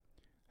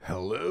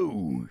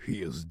Hello,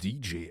 here's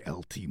DJ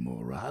LT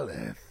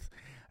Morales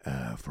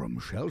from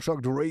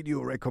Shellshocked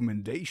Radio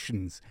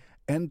Recommendations.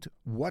 And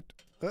what...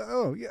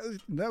 Oh, yeah,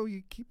 now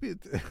you keep it.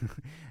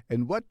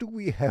 And what do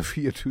we have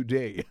here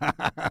today?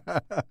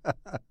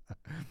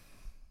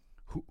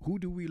 Who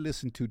do we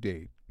listen to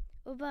today?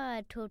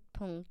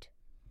 Obertodpunkt.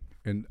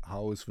 And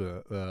how is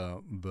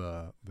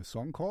the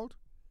song called?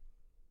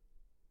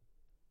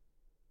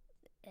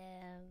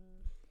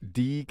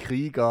 Die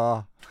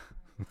Krieger.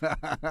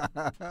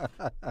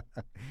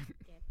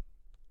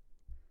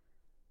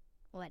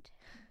 What?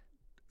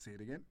 Say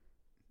it again.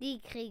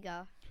 Die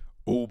Krieger.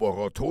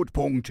 Oberer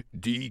Todpunkt,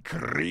 die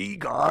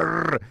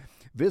Krieger.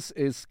 This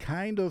is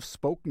kind of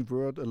spoken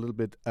word, a little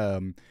bit.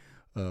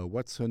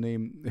 What's her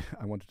name?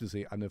 I wanted to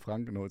say Anne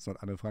Frank. No, it's not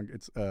Anne Frank.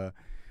 It's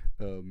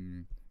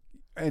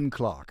Anne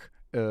Clark.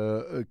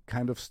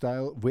 Kind of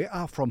style. We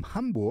are from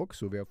Hamburg,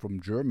 so we are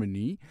from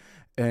Germany,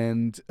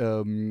 and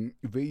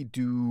they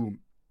do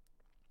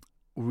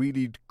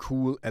really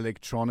cool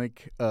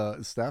electronic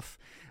stuff.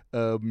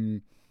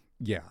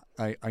 Yeah,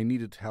 I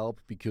needed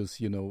help because,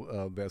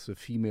 there's a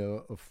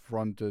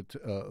female-fronted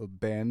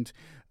band.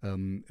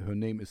 Her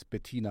name is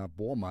Bettina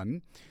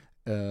Bormann.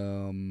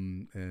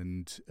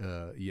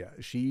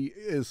 She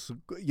is,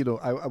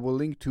 I will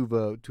link to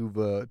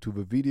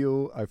the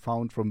video I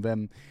found from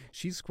them.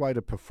 She's quite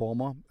a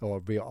performer,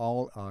 or they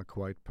all are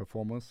quite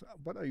performers.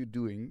 What are you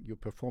doing? You're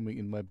performing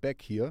in my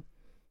back here.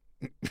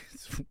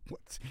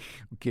 What?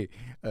 Okay,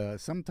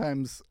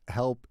 sometimes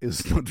help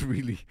is not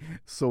really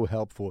so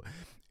helpful.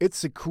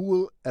 It's a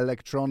cool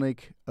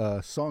electronic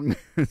song,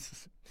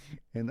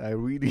 and I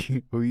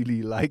really,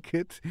 really like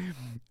it.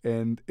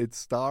 And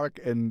it's dark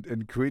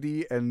and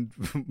gritty, and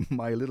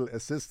my little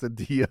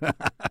assistant here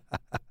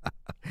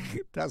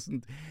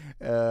doesn't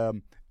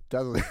help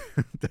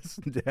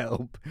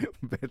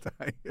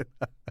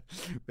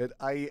that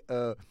I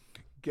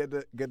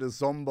get a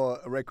somber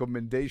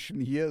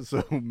recommendation here,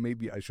 so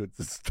maybe I should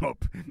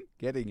stop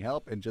getting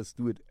help and just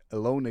do it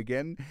alone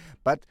again.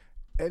 But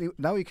anyway,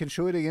 now you can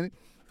show it again.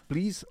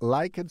 Please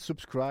like and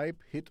subscribe,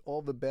 hit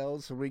all the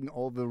bells, ring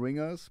all the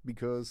ringers,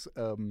 because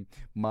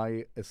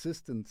my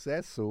assistant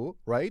says so,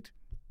 right?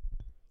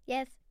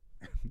 Yes.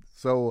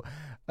 So,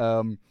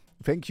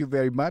 thank you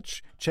very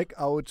much. Check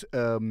out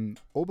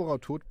Oberer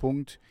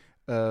Todpunkt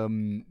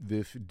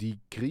with Die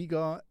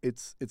Krieger.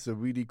 It's a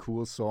really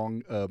cool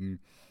song.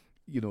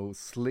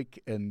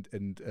 Slick and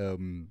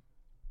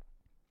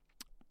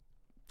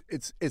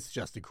it's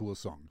just a cool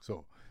song.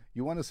 So,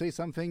 you want to say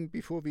something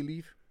before we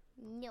leave?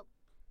 Nope.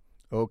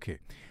 Okay,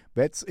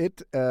 that's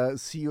it.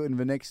 See you in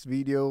the next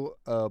video,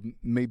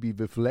 maybe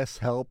with less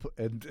help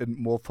and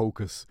more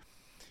focus.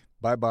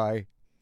 Bye-bye.